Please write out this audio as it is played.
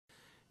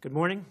Good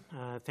morning.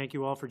 Thank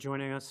you all for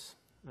joining us.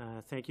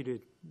 Thank you to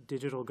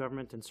Digital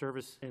Government and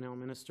Service NL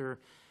Minister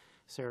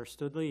Sarah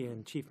Studley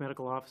and Chief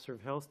Medical Officer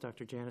of Health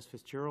Dr. Janice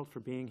Fitzgerald for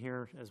being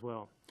here as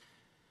well.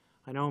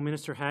 I know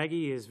Minister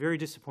Haggie is very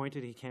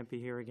disappointed he can't be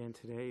here again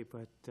today,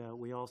 but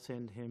we all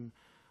send him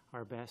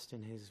our best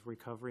in his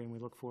recovery, and we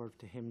look forward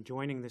to him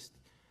joining this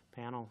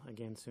panel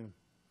again soon.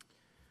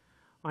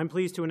 I'm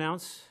pleased to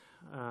announce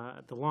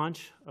the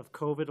launch of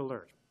COVID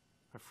Alert,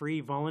 a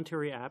free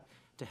voluntary app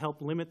to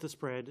help limit the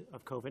spread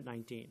of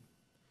COVID-19.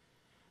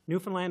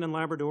 Newfoundland and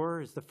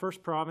Labrador is the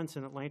first province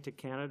in Atlantic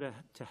Canada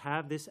to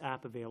have this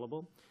app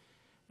available,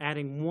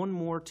 adding one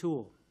more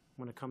tool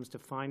when it comes to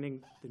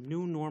finding the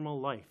new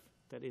normal life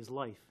that is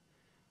life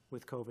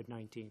with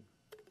COVID-19.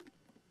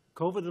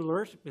 COVID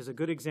Alert is a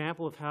good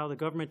example of how the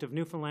government of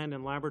Newfoundland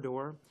and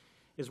Labrador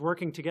is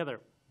working together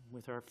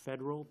with our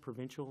federal,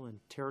 provincial, and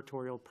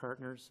territorial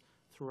partners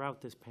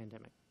throughout this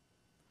pandemic.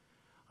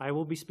 I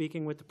will be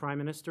speaking with the Prime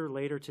Minister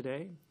later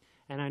today,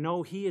 and I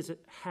know he is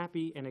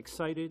happy and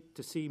excited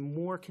to see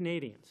more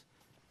Canadians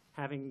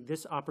having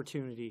this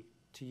opportunity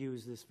to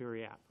use this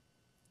very app.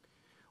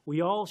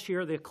 We all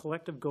share the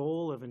collective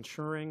goal of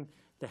ensuring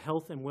the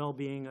health and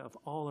well-being of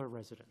all our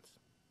residents.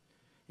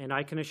 And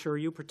I can assure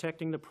you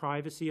protecting the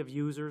privacy of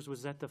users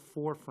was at the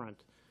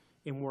forefront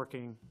in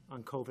working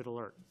on COVID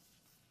Alert.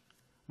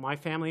 My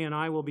family and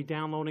I will be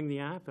downloading the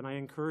app, and I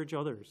encourage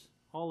others,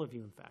 all of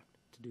you in fact,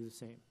 to do the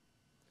same.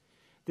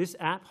 This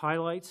app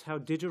highlights how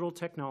digital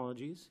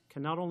technologies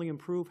can not only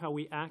improve how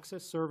we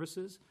access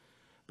services,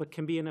 but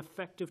can be an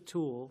effective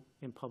tool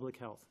in public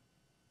health.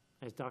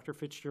 As Dr.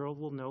 Fitzgerald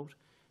will note,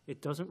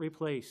 it doesn't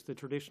replace the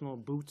traditional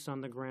boots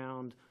on the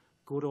ground,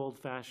 good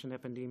old-fashioned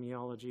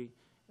epidemiology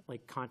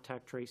like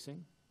contact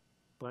tracing,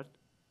 but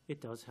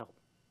it does help.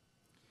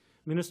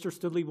 Minister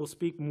Studley will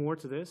speak more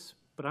to this,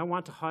 but I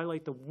want to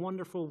highlight the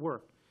wonderful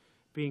work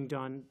being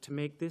done to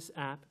make this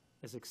app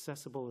as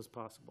accessible as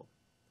possible.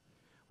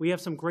 We have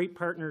some great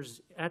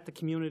partners at the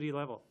community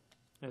level.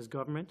 As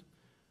government,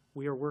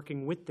 we are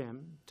working with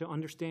them to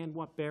understand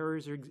what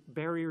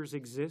barriers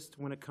exist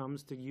when it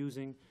comes to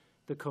using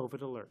the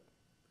COVID Alert.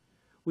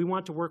 We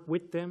want to work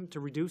with them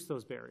to reduce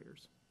those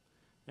barriers.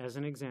 As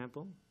an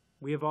example,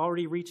 we have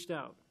already reached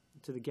out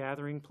to the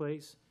Gathering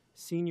Place,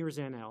 Seniors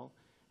NL,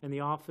 and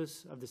the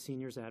Office of the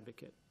Seniors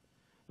Advocate.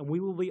 And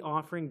we will be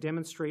offering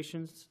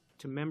demonstrations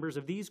to members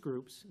of these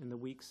groups in the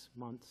weeks,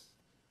 months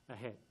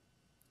ahead.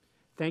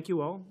 Thank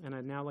you all, and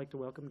I'd now like to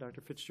welcome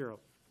Dr. Fitzgerald.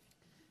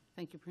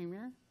 Thank you,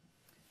 Premier.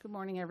 Good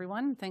morning,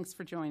 everyone. Thanks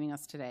for joining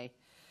us today.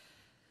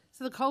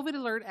 So the COVID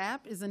Alert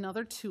app is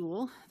another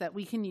tool that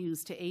we can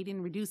use to aid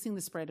in reducing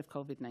the spread of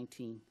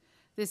COVID-19.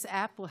 This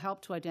app will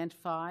help to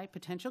identify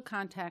potential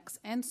contacts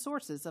and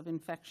sources of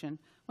infection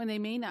when they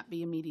may not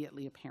be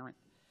immediately apparent.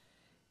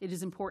 It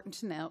is important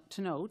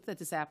to note that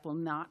this app will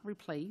not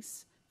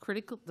replace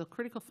the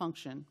critical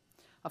function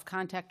of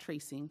contact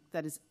tracing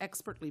that is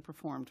expertly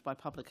performed by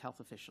public health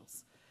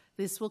officials.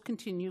 This will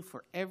continue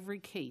for every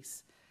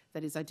case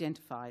that is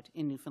identified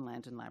in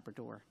Newfoundland and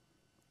Labrador.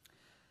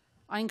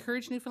 I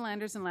encourage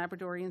Newfoundlanders and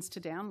Labradorians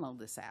to download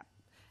this app,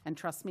 and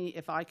trust me,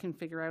 if I can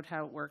figure out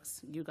how it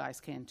works, you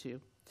guys can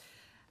too.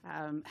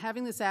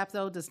 Having this app,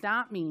 though, does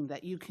not mean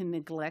that you can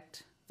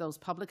neglect those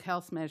public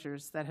health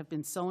measures that have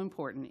been so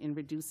important in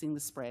reducing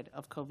the spread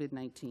of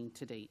COVID-19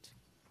 to date.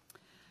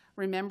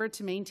 Remember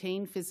to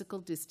maintain physical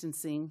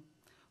distancing,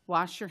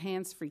 wash your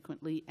hands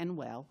frequently and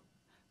well,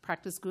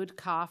 practice good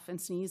cough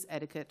and sneeze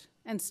etiquette,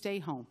 and stay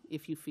home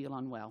if you feel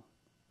unwell.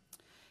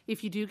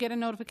 If you do get a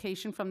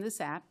notification from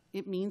this app,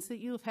 it means that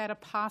you have had a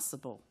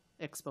possible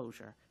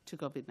exposure to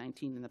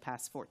COVID-19 in the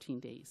past 14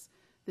 days.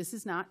 This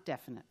is not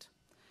definite.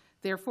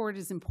 Therefore, it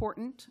is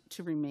important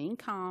to remain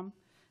calm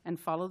and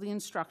follow the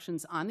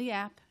instructions on the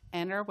app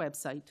and our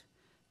website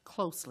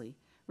closely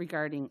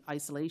regarding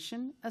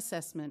isolation,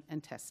 assessment,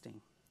 and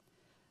testing.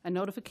 A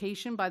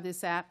notification by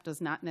this app does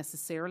not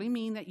necessarily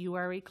mean that you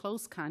are a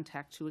close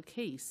contact to a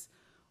case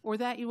or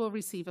that you will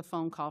receive a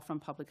phone call from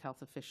public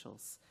health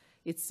officials.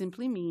 It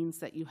simply means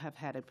that you have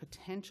had a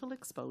potential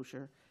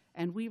exposure,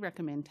 and we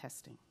recommend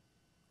testing.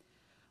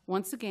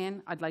 Once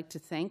again, I'd like to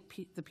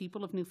thank the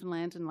people of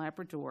Newfoundland and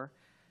Labrador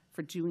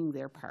for doing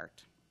their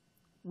part.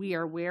 We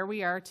are where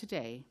we are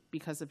today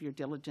because of your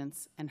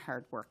diligence and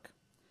hard work.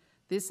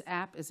 This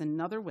app is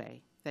another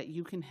way that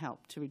you can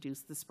help to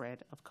reduce the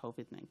spread of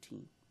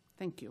COVID-19.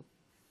 Thank you.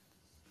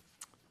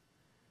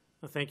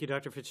 Well, thank you,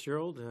 Dr.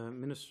 Fitzgerald.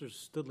 Minister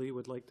Studley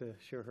would like to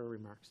share her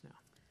remarks now.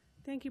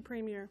 Thank you,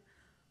 Premier.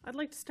 I'd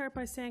like to start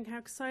by saying how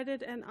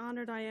excited and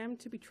honored I am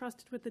to be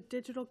trusted with the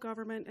Digital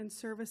Government and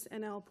Service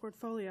NL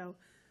portfolio.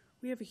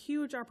 We have a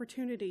huge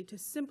opportunity to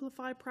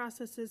simplify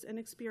processes and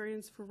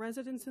experience for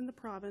residents in the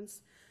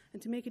province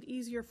and to make it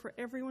easier for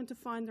everyone to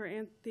find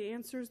the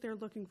answers they're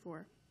looking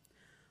for.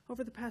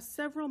 Over the past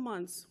several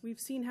months, we've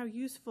seen how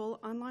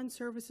useful online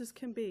services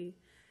can be,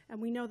 and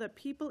we know that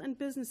people and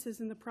businesses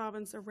in the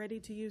province are ready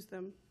to use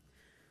them.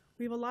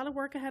 We have a lot of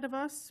work ahead of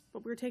us,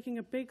 but we're taking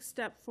a big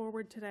step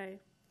forward today.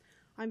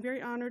 I'm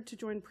very honored to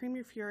join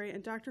Premier Furey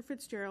and Dr.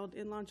 Fitzgerald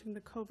in launching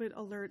the COVID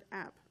Alert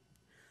app.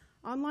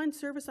 online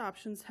service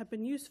options have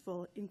been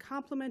useful in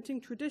complementing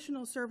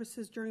traditional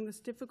services during this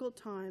difficult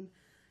time,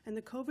 and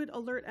the COVID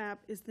Alert app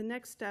is the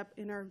next step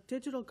in our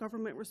digital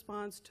government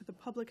response to the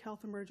public health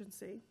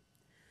emergency.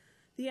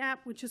 The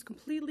app, which is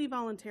completely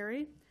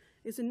voluntary,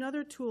 is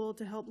another tool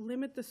to help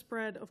limit the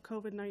spread of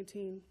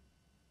COVID-19.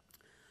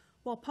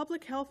 While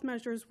public health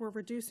measures were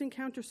reducing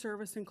counter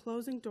service and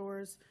closing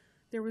doors,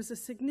 there was a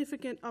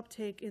significant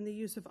uptake in the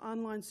use of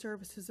online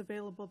services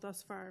available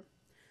thus far.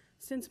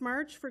 Since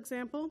March, for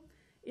example,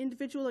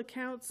 individual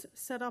accounts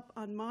set up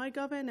on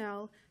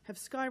MyGovNL have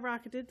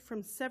skyrocketed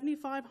from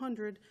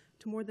 7,500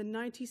 to more than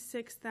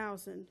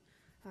 96,000.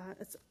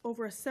 It's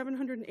over a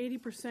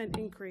 780%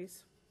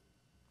 increase.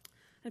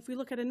 If we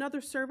look at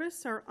another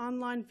service, our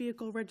online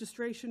vehicle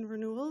registration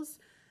renewals,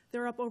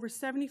 they're up over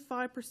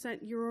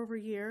 75% year over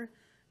year,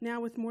 now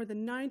with more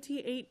than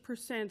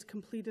 98%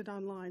 completed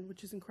online,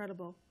 which is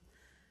incredible.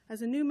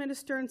 As a new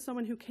minister and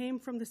someone who came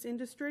from this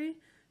industry,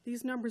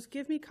 these numbers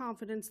give me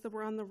confidence that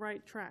we're on the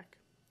right track.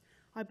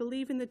 I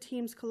believe in the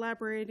teams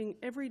collaborating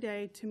every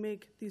day to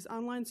make these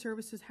online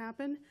services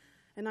happen,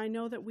 and I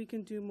know that we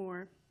can do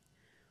more.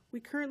 We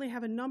currently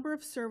have a number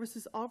of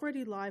services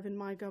already live in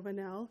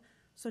MyGovNL,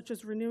 such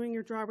as renewing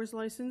your driver's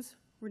license,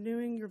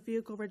 renewing your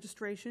vehicle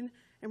registration,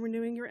 and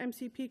renewing your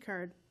MCP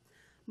card.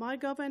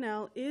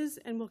 MyGovNL is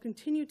and will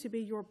continue to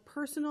be your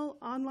personal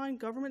online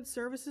government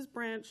services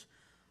branch,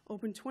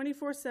 open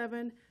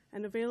 24/7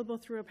 and available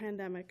through a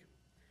pandemic.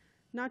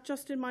 Not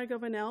just in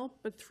MyGovNL,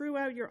 but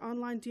throughout your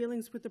online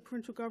dealings with the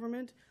provincial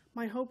government,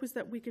 my hope is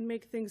that we can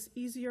make things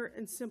easier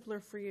and simpler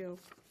for you.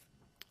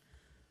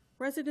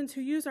 Residents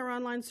who use our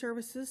online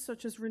services,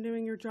 such as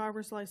renewing your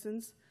driver's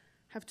license,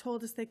 have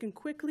told us they can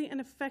quickly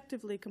and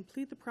effectively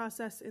complete the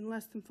process in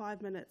less than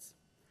 5 minutes.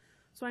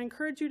 So I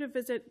encourage you to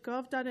visit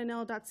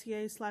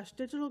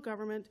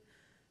gov.nl.ca/digitalgovernment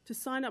to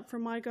sign up for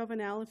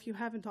MyGovNL if you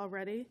haven't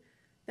already.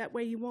 That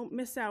way you won't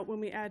miss out when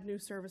we add new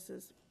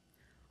services.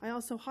 I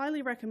also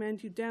highly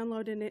recommend you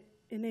download and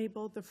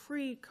enable the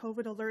free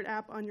COVID Alert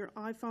app on your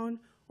iPhone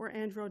or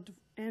Android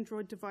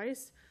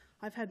device.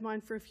 I've had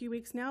mine for a few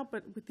weeks now,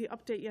 but with the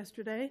update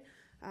yesterday,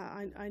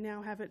 I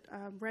now have it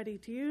ready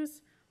to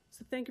use.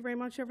 So thank you very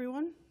much,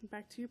 everyone.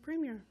 Back to you,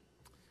 Premier.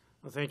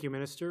 Well, thank you,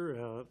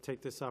 Minister.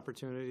 Take this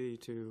opportunity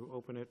to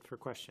open it for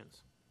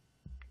questions.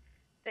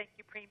 Thank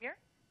you, Premier.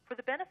 For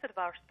the benefit of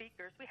our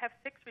speakers, we have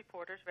 6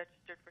 reporters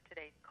registered for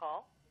today's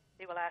call.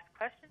 They will ask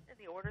questions in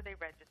the order they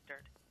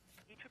registered.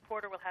 Each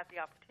reporter will have the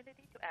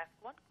opportunity to ask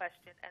 1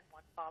 question and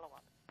 1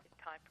 follow-up. If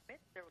time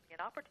permits, there will be an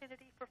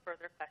opportunity for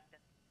further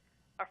questions.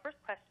 Our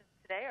first questions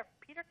today are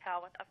Peter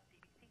Cowan of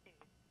CBC News.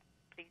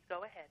 Please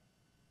go ahead.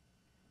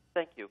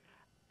 Thank you.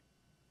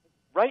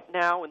 Right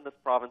now in this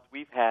province,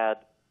 we've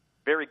had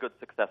very good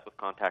success with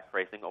contact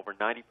tracing. Over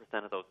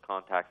 90% of those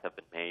contacts have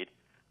been made.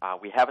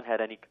 We haven't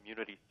had any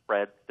community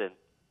spread since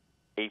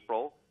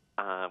April,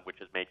 which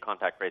has made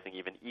contact tracing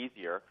even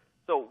easier.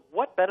 So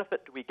what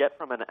benefit do we get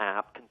from an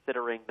app,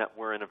 considering that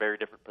we're in a very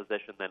different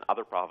position than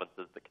other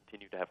provinces that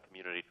continue to have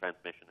community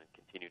transmission and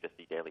continue to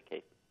see daily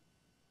cases?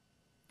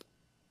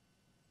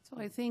 So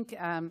I think,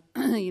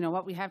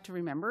 what we have to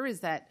remember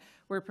is that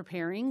we're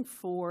preparing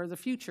for the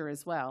future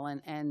as well.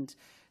 And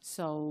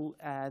so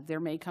there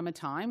may come a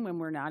time when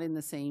we're not in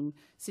the same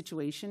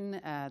situation,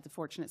 the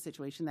fortunate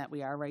situation that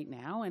we are right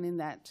now. And in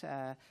that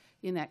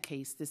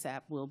case, this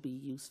app will be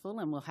useful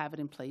and we'll have it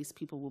in place.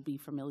 People will be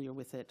familiar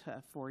with it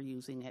for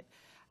using it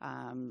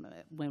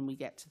when we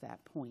get to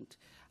that point.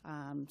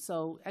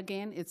 So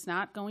again, it's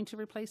not going to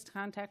replace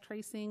contact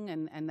tracing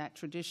and that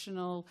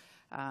traditional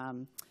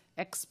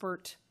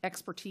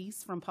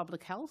expertise from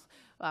public health,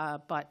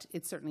 but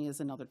it certainly is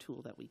another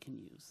tool that we can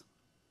use.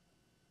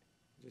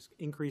 Just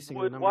increasing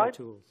the number of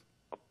tools.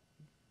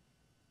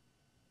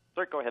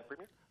 Sorry, go ahead,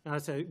 Premier. No,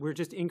 we're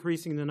just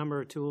increasing the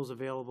number of tools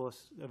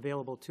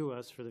available to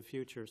us for the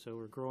future, so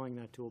we're growing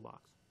that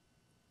toolbox.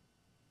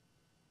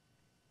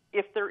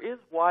 If there is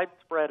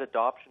widespread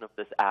adoption of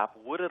this app,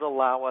 would it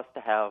allow us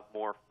to have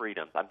more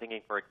freedoms? I'm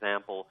thinking, for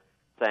example,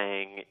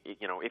 saying,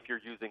 if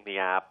you're using the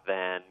app,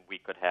 then we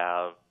could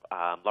have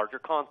larger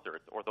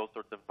concerts or those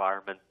sorts of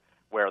environments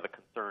where the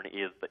concern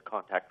is that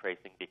contact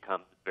tracing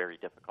becomes very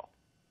difficult.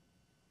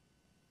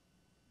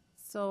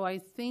 So I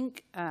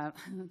think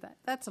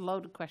that's a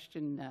loaded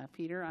question,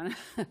 Peter.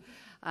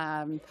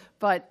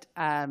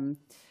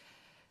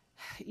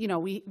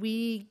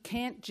 We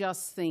can't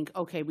just think,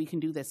 okay, we can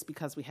do this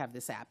because we have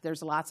this app.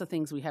 There's lots of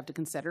things we have to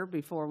consider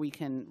before we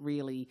can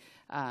really,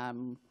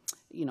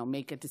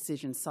 make a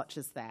decision such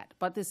as that.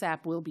 But this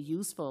app will be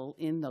useful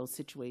in those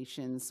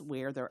situations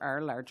where there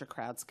are larger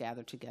crowds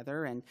gathered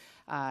together. And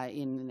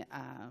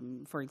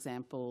for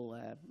example,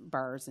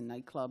 bars and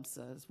nightclubs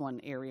is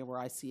one area where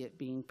I see it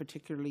being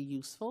particularly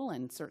useful.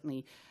 And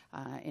certainly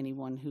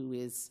anyone who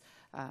is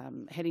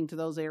heading to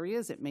those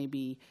areas, it may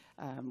be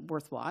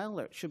worthwhile,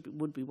 or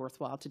would be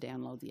worthwhile to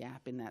download the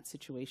app in that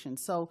situation.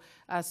 So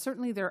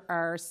certainly there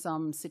are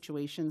some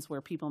situations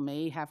where people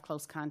may have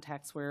close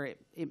contacts where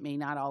it may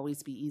not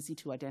always be easy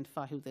to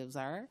identify who those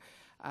are.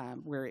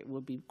 where it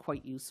would be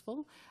quite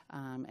useful,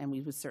 and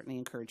we would certainly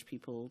encourage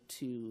people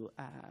to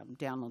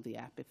download the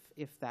app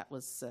if that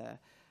was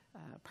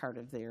part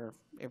of their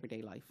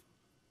everyday life.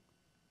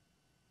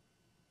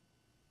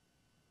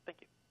 Thank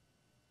you.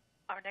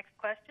 Our next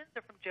questions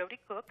are from Jody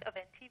Cook of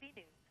NTV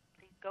News.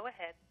 Please go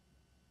ahead.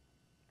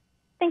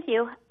 Thank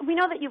you. We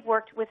know that you've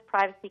worked with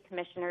privacy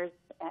commissioners,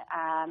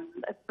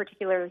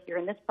 particularly here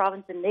in this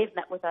province, and they've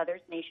met with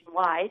others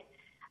nationwide.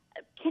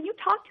 Can you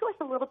talk to us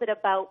a little bit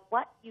about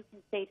what you can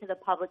say to the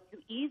public to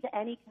ease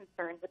any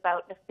concerns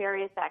about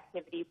nefarious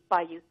activity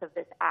by use of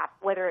this app,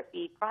 whether it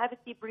be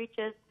privacy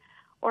breaches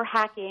or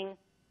hacking,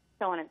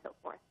 so on and so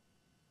forth?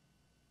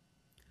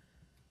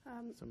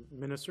 So,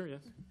 Minister,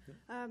 yes?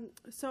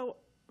 So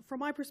from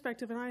my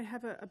perspective, and I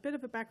have a bit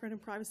of a background in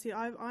privacy,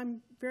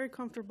 I'm very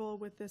comfortable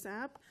with this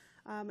app,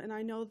 and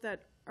I know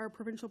that our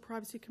provincial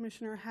privacy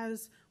commissioner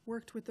has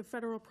worked with the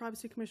federal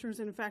privacy commissioners,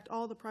 and in fact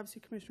all the privacy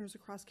commissioners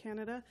across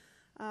Canada,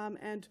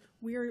 and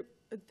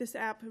this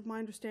app, my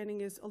understanding,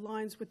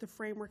 aligns with the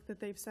framework that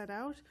they've set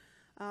out.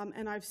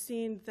 And I've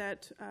seen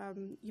that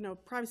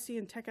privacy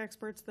and tech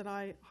experts that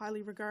I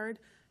highly regard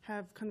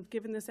have kind of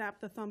given this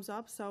app the thumbs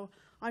up. So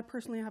I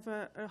personally have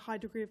a high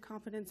degree of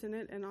confidence in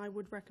it, and I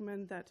would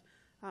recommend that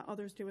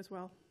others do as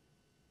well.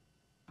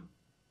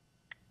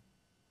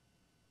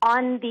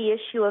 On the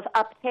issue of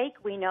uptake,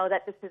 we know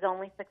that this is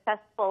only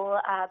successful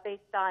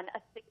based on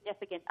a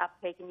significant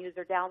uptake in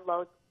user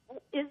downloads.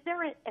 Is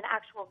there an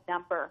actual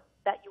number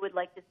that you would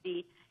like to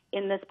see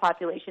in this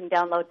population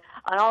download?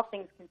 On all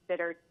things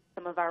considered,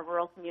 some of our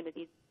rural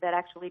communities that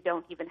actually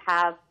don't even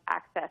have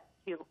access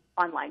to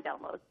online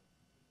downloads.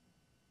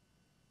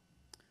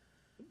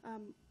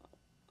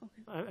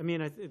 I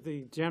mean,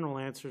 the general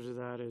answer to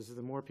that is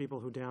the more people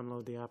who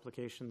download the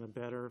application, the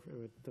better.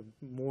 The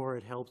more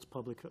it helps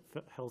public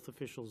health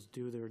officials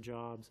do their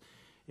jobs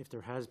if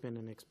there has been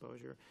an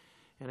exposure.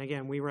 And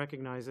again, we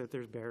recognize that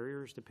there's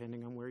barriers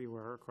depending on where you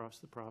are across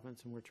the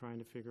province, and we're trying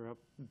to figure out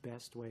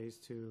best ways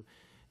to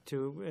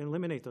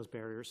eliminate those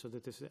barriers so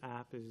that this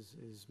app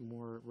is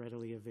more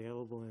readily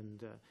available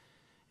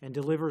and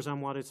delivers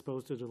on what it's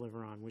supposed to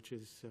deliver on, which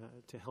is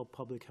to help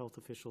public health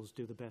officials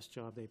do the best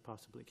job they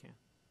possibly can.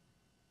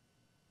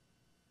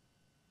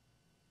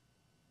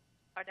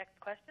 Our next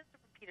question is from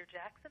Peter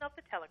Jackson of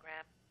The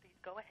Telegram. Please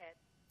go ahead.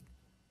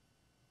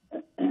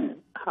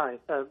 Hi.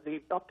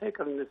 The uptake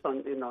on this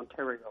in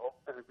Ontario,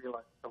 I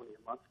realize it's only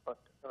a month, but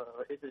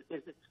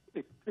it's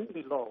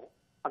extremely low.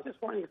 I'm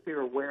just wondering if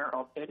you're aware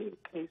of any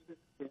cases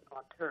in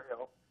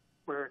Ontario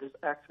where it has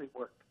actually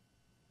worked.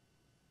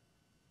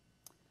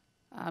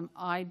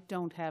 I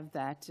don't have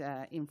that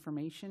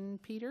information,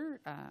 Peter,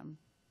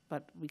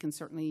 but we can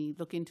certainly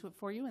look into it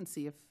for you and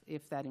see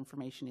if that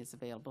information is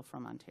available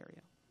from Ontario.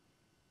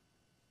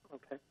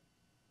 Okay.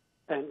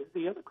 And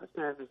the other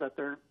question I have is that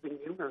there have been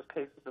numerous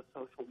cases of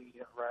social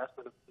media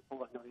harassment of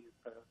people. I know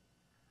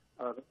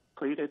you've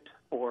pleaded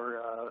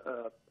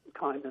for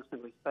kindness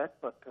and respect,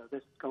 but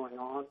this is going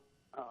on.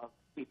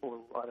 People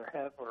who either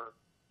have or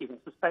even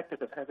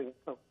suspected of having.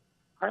 So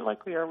how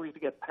likely are we to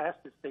get past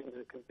this thing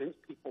and convince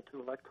people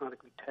to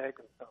electronically tag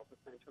themselves,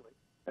 essentially,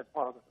 as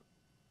positive?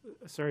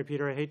 Sorry,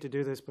 Peter, I hate to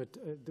do this, but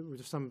there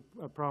was some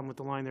problem with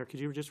the line there. Could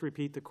you just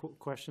repeat the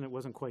question? It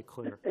wasn't quite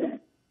clear.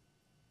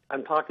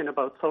 I'm talking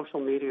about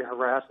social media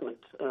harassment,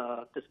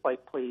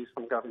 despite pleas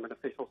from government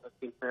officials, has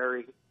been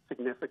very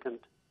significant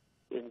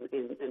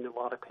in a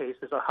lot of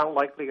cases. How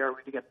likely are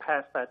we to get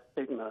past that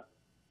stigma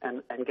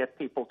and get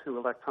people to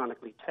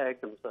electronically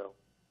tag themselves?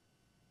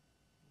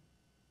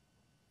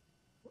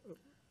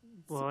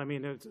 Well, I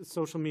mean,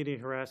 social media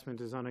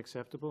harassment is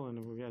unacceptable,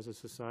 and as a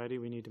society,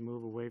 we need to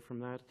move away from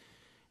that.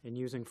 And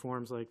using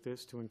forums like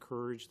this to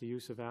encourage the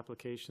use of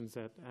applications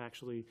that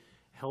actually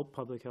help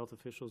public health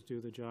officials do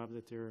the job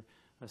that they're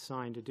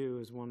assigned to do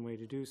is one way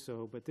to do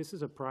so. But this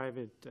is a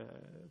private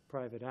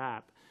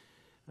app,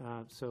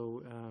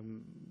 so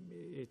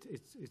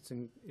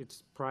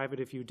it's private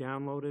if you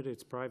download it.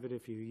 It's private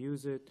if you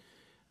use it.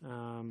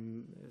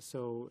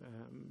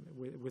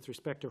 With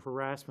respect to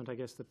harassment, I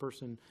guess the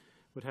person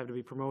would have to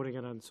be promoting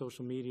it on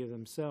social media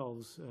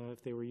themselves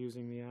if they were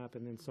using the app,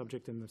 and then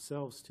subject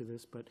themselves to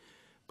this. But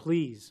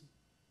please,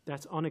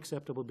 that's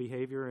unacceptable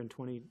behavior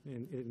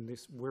in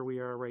this where we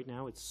are right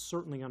now. It's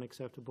certainly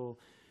unacceptable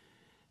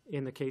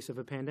in the case of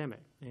a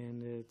pandemic,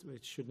 and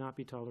it should not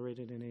be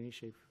tolerated in any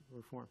shape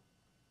or form.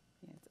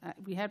 Yes.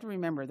 We have to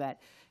remember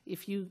that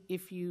if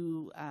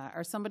you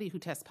are somebody who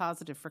tests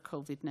positive for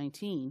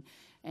COVID-19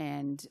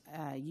 and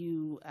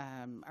you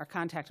are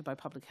contacted by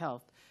public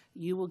health,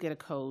 you will get a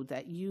code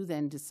that you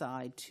then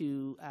decide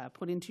to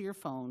put into your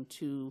phone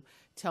to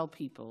tell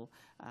people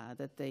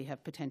that they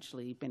have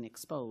potentially been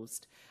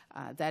exposed.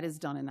 That is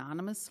done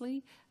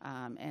anonymously,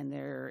 and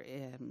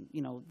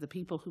the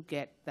people who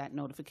get that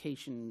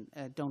notification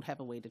don't have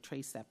a way to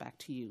trace that back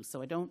to you.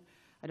 So I don't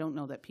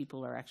know that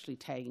people are actually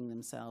tagging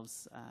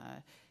themselves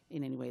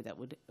in any way that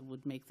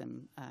would make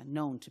them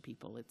known to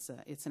people.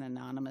 It's an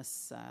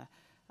anonymous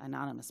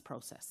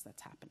process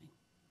that's happening.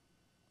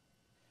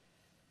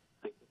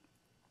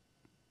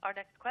 Our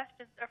next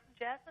questions are from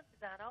Jasmine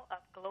Pisano of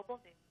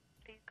Global News.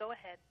 Please go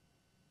ahead.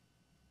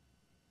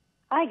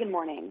 Hi, good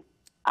morning.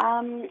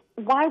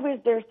 Why was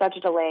there such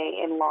a delay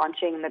in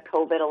launching the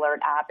COVID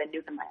Alert app in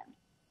Newfoundland?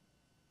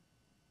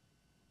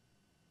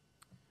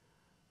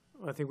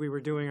 I think we were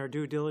doing our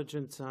due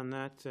diligence on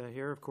that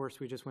here. Of course,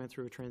 we just went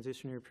through a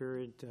transitionary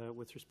period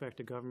with respect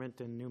to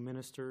government and new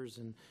ministers.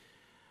 And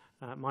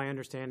my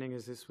understanding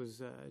is this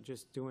was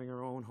just doing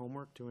our own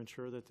homework to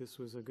ensure that this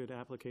was a good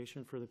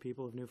application for the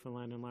people of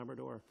Newfoundland and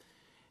Labrador.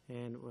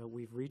 And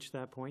we've reached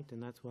that point,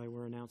 and that's why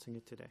we're announcing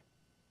it today.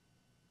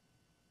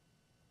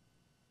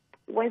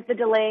 Was the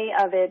delay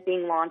of it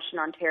being launched in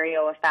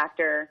Ontario a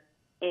factor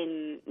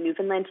in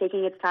Newfoundland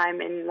taking its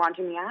time in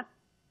launching the app?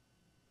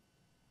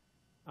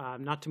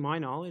 Not to my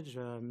knowledge.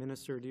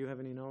 Minister, do you have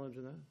any knowledge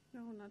of that?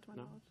 No, not to my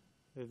knowledge.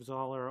 It was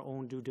all our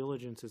own due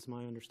diligence, is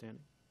my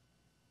understanding.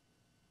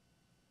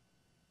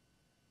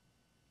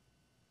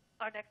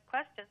 Our next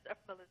questions are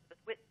from Elizabeth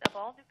Witt of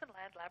All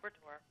Newfoundland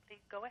Labrador.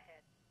 Please go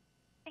ahead.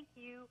 Thank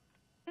you.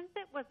 Since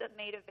it was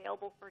made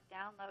available for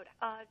download,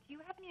 do you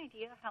have any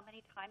idea how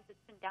many times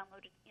it's been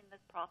downloaded in this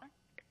province?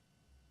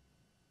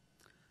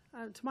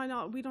 To my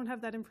knowledge, we don't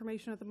have that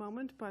information at the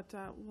moment, but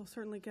we'll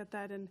certainly get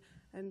that and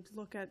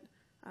look at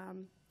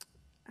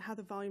how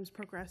the volumes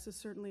progress,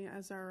 certainly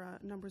as our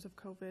numbers of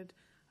COVID.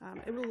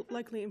 It will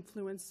likely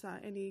influence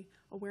any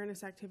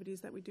awareness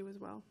activities that we do as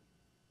well.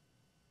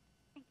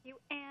 Thank you.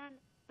 And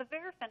the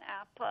Verifin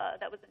app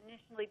that was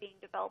initially being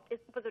developed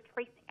was a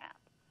tracing app,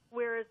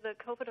 whereas the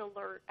COVID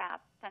Alert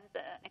app sends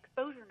an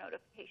exposure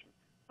notification.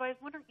 So I was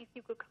wondering if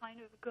you could kind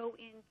of go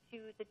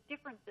into the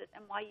differences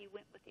and why you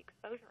went with the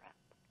exposure app.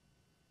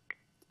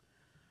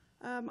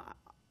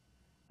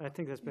 I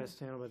think that's best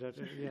handled by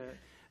Dr. Yeah.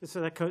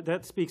 So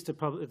that speaks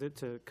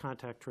to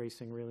contact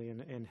tracing, really,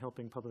 and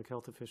helping public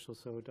health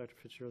officials. So, Dr.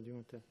 Fitzgerald, do you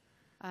want to?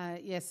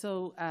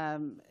 So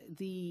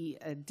the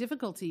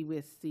difficulty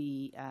with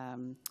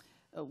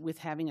with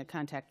having a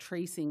contact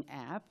tracing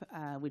app,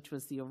 which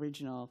was the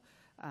original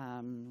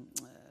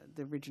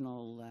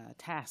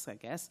task, I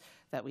guess,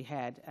 that we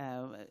had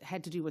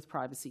to do with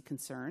privacy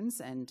concerns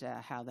and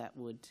how that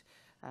would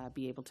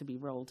be able to be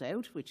rolled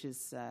out, which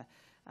is,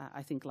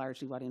 I think,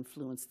 largely what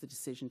influenced the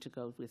decision to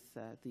go with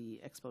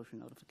the exposure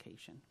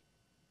notification.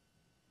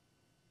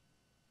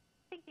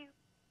 Thank you.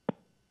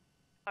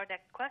 Our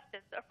next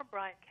questions are from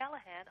Brian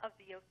Callahan of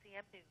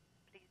VOCM News.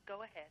 Please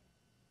go ahead.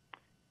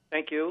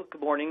 Thank you.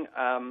 Good morning.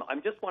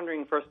 I'm just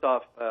wondering, first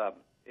off,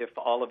 if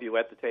all of you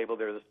at the table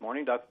there this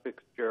morning, Dr.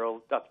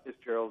 Fitzgerald,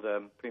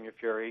 Premier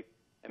Fury,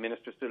 and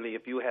Minister Stoodley,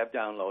 if you have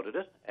downloaded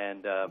it,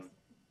 and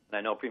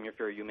I know, Premier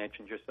Fury, you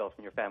mentioned yourself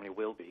and your family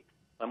will be.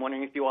 I'm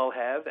wondering if you all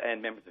have,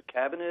 and members of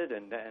Cabinet,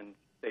 and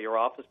say your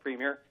office,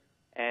 Premier,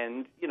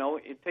 and,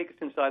 take us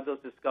inside those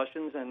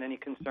discussions and any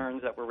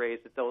concerns that were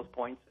raised at those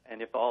points,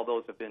 and if all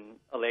those have been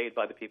allayed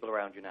by the people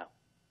around you now.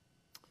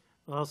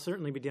 Well, I'll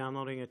certainly be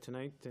downloading it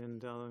tonight,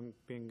 and I'm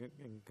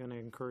going to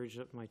encourage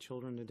my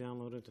children to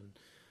download it and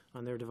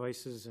on their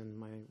devices, and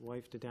my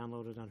wife to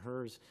download it on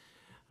hers,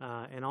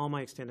 and all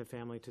my extended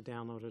family to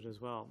download it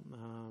as well.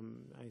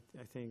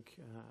 I think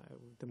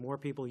the more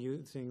people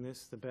using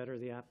this, the better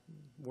the app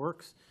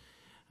works.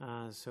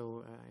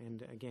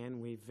 And again,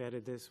 we've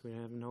vetted this. We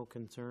have no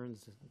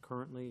concerns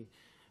currently.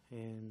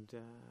 And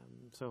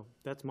so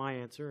that's my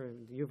answer.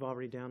 You've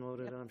already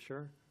downloaded it, I'm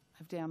sure?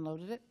 I've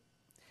downloaded it.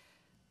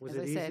 Was As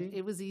it I easy? said,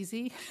 it was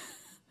easy.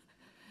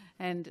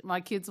 And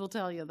my kids will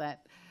tell you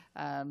that,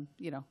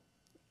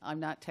 I'm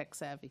not tech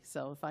savvy.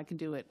 So if I can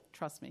do it,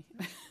 trust me.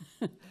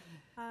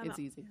 It's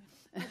easy.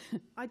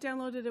 I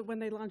downloaded it when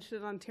they launched it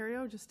in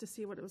Ontario just to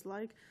see what it was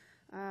like.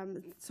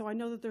 So I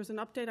know that there's an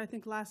update, I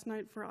think, last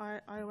night for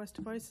iOS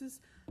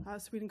devices.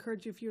 So we'd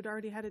encourage you, if you'd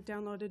already had it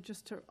downloaded,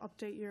 just to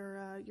update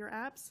your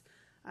apps,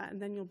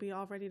 and then you'll be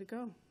all ready to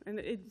go. And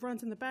it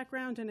runs in the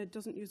background, and it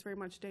doesn't use very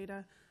much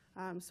data.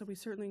 So we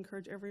certainly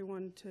encourage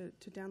everyone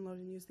to download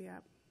and use the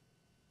app.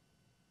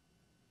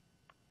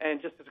 And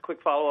just as a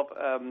quick follow-up,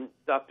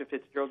 Dr.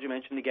 Fitzgerald, you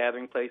mentioned the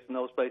gathering place, and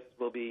those places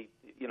will be,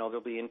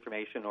 there'll be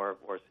information or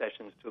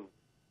sessions to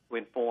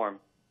inform.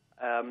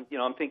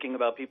 I'm thinking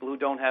about people who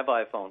don't have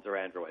iPhones or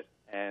Android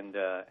and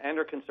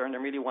are concerned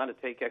and really want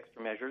to take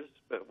extra measures,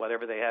 but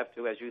whatever they have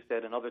to, as you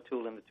said, another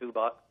tool in the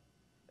toolbox,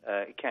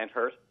 it can't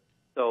hurt.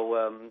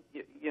 So,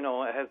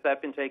 has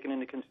that been taken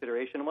into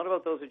consideration? And what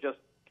about those who just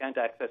can't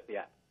access the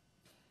app?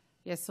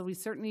 Yes, so we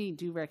certainly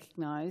do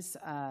recognize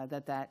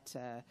that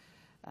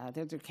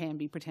there can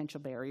be potential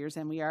barriers,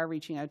 and we are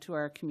reaching out to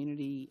our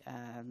community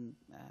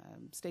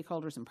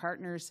stakeholders and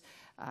partners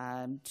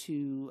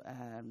to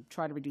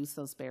try to reduce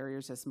those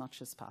barriers as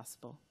much as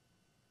possible.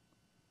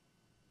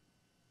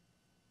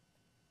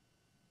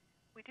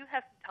 We do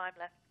have some time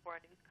left before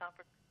our news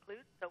conference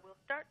concludes, so we'll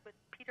start with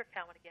Peter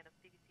Cowan again of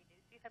CBC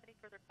News. Do you have any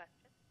further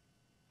questions?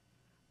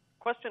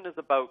 Question is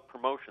about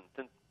promotion.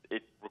 Since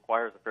it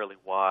requires a fairly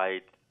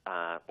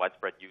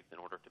widespread use in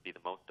order to be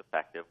the most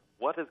effective,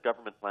 what is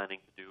government planning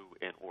to do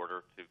in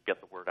order to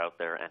get the word out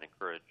there and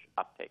encourage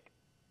uptake?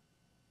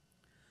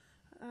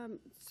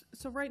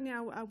 So right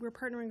now we're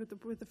partnering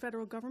with the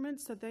federal government,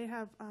 so they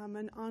have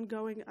an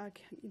ongoing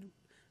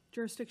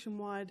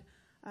jurisdiction-wide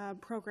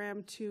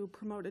program to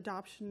promote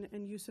adoption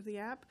and use of the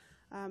app.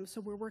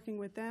 So we're working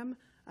with them.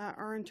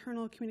 Our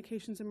internal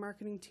communications and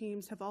marketing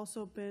teams have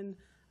also been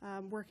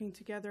working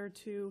together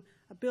to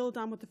build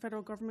on what the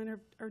federal government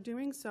are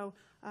doing. So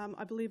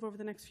I believe over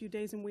the next few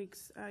days and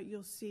weeks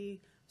you'll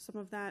see some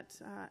of that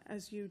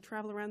as you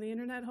travel around the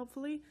internet,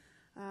 hopefully.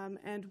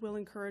 And we'll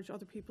encourage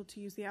other people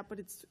to use the app, but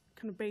it's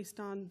kind of based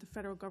on the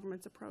federal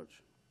government's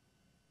approach.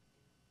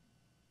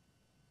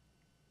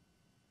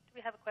 Do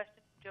we have a question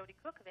from Jody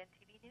Cook of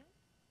NTV News?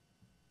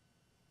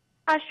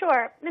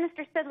 Sure.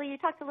 Minister Studley, you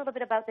talked a little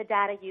bit about the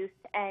data use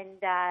and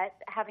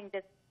having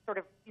this sort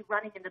of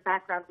running in the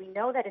background. We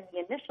know that in the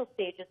initial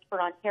stages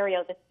for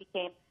Ontario, this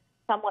became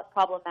somewhat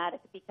problematic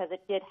because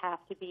it did have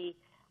to be,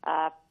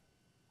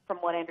 from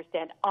what I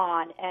understand,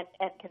 on and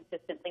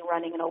consistently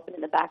running and open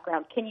in the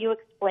background. Can you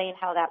explain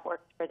how that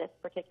works for this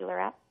particular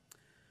app?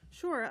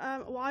 Sure.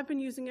 Well, I've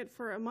been using it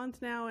for a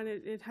month now, and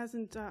it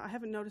hasn't. I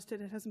haven't noticed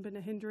it. It hasn't been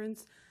a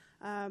hindrance.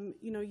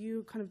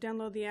 You kind of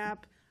download the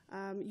app.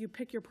 You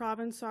pick your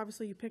province. So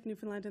obviously, you pick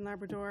Newfoundland and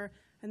Labrador,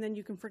 and then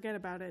you can forget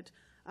about it.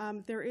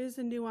 There is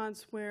a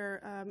nuance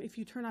where if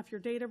you turn off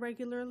your data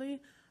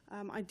regularly,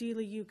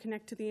 ideally you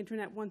connect to the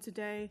internet once a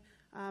day.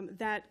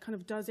 That kind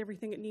of does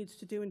everything it needs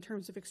to do in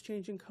terms of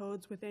exchanging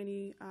codes with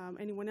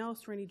anyone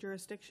else or any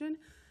jurisdiction.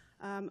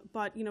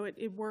 But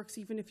it works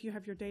even if you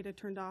have your data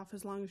turned off,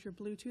 as long as your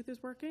Bluetooth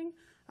is working.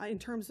 In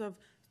terms of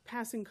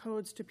passing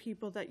codes to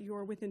people that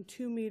you're within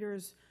 2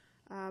 meters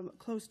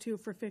close to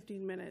for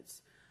 15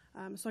 minutes.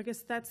 So I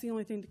guess that's the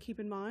only thing to keep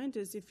in mind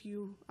is if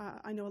you,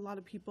 I know a lot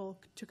of people,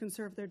 to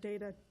conserve their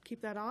data,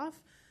 keep that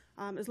off.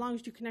 As long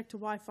as you connect to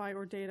Wi-Fi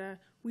or data,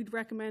 we'd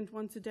recommend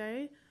once a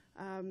day,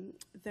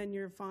 then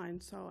you're fine.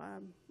 So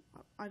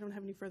I don't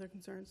have any further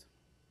concerns.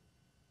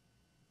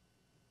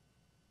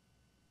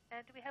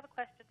 And do we have a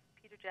question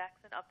from Peter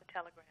Jackson of the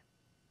Telegram?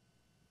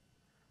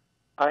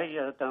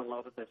 I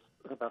downloaded this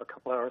about a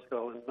couple hours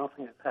ago, and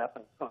nothing has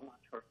happened, so I'm not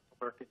sure if it's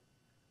working.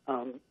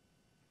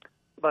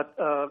 But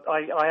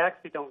I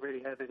actually don't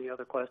really have any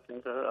other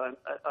questions.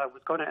 I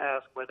was going to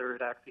ask whether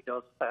it actually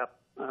does sap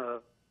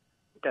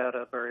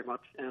data very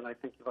much, and I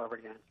think you've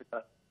already answered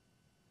that.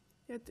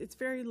 It's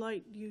very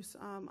light use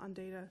on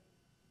data.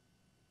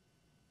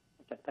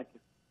 Okay, thank you.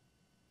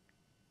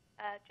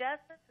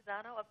 Jasmine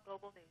Cesano of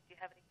Global News, do you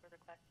have any further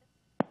questions?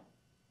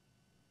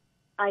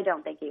 I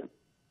don't, thank you.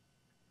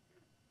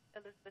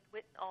 Elizabeth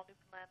Witten, All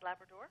Newfoundland,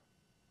 Labrador.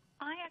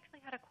 I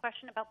actually had a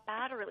question about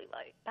battery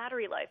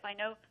life. I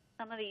know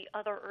some of the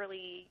other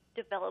early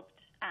developed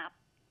apps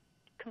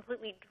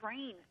completely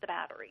drains the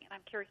battery, and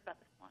I'm curious about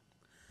this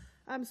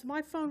one. So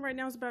my phone right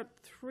now is about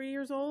 3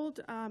 years old,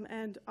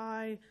 and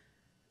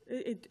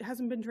it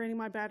hasn't been draining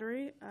my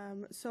battery.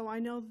 So I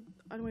know,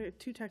 I don't want to get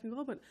too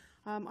technical, but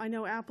I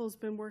know Apple's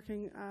been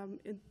working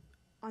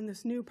on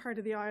this new part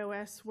of the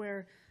iOS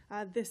where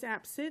this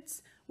app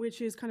sits,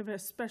 which is kind of a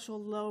special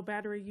low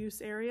battery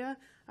use area,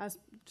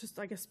 just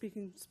I guess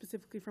speaking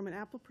specifically from an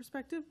Apple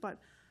perspective, but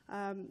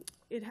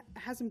it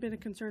hasn't been a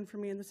concern for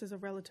me, and this is a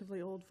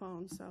relatively old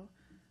phone, so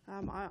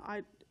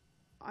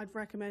I'd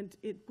recommend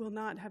it will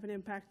not have an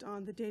impact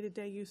on the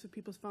day-to-day use of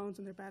people's phones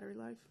and their battery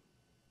life.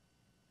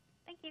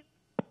 Thank you.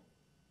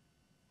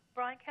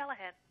 Brian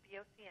Callahan,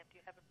 VOCM, do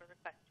you have a further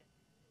question?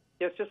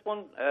 Yes, just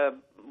one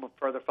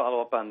further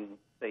follow-up on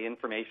the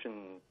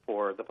information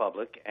for the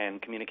public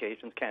and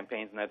communications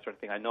campaigns and that sort of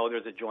thing. I know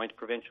there's a joint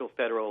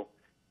provincial-federal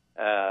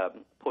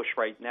push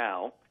right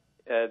now.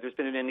 There's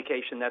been an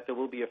indication that there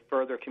will be a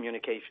further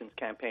communications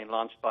campaign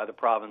launched by the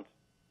province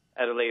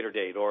at a later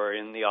date or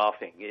in the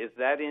offing. Is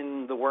that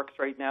in the works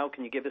right now?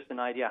 Can you give us an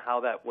idea how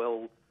that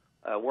will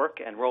work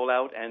and roll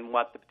out and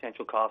what the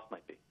potential cost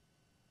might be?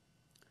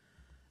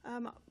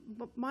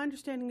 My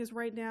understanding is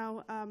right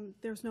now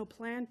there's no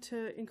plan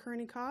to incur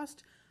any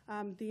cost.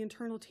 The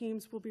internal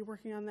teams will be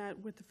working on that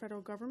with the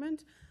federal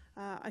government.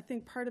 I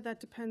think part of that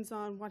depends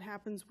on what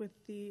happens with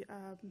the,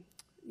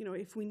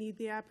 if we need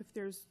the app, if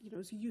there's,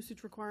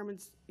 usage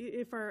requirements,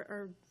 if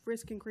our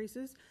risk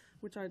increases,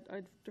 which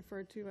I'd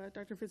defer to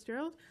Dr.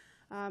 Fitzgerald.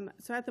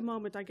 So at the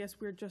moment, I guess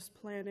we're just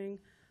planning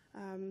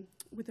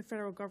with the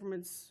federal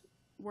government's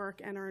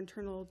work and our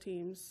internal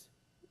teams,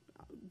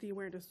 the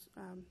awareness.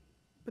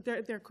 But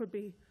there could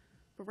be,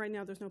 but right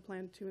now there's no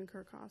plan to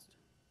incur cost.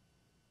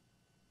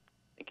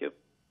 Thank you.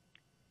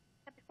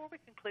 And before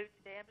we conclude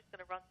today, I'm just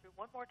going to run through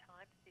one more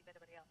time to see if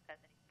anybody else has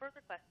any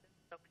further questions.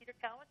 So Peter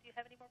Cowan, do you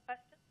have any more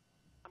questions?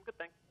 I'm good,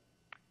 thanks.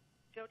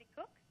 Jody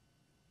Cook?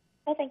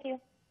 No, thank you.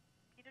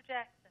 Peter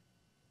Jackson?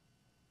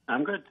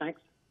 I'm good, thanks.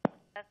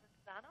 Jasmine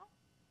Cesano?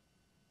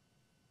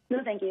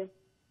 No, thank you.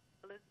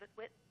 Elizabeth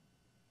Witten?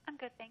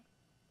 I'm good, thanks.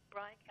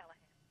 Brian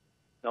Callahan?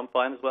 I'm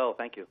fine as well,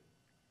 thank you.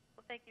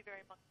 Well, thank you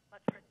very much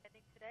for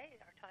attending today.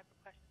 Our time for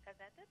questions has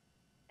ended,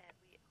 and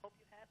we hope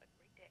you have a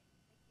great day.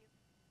 Thank you.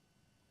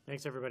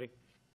 Thanks, everybody.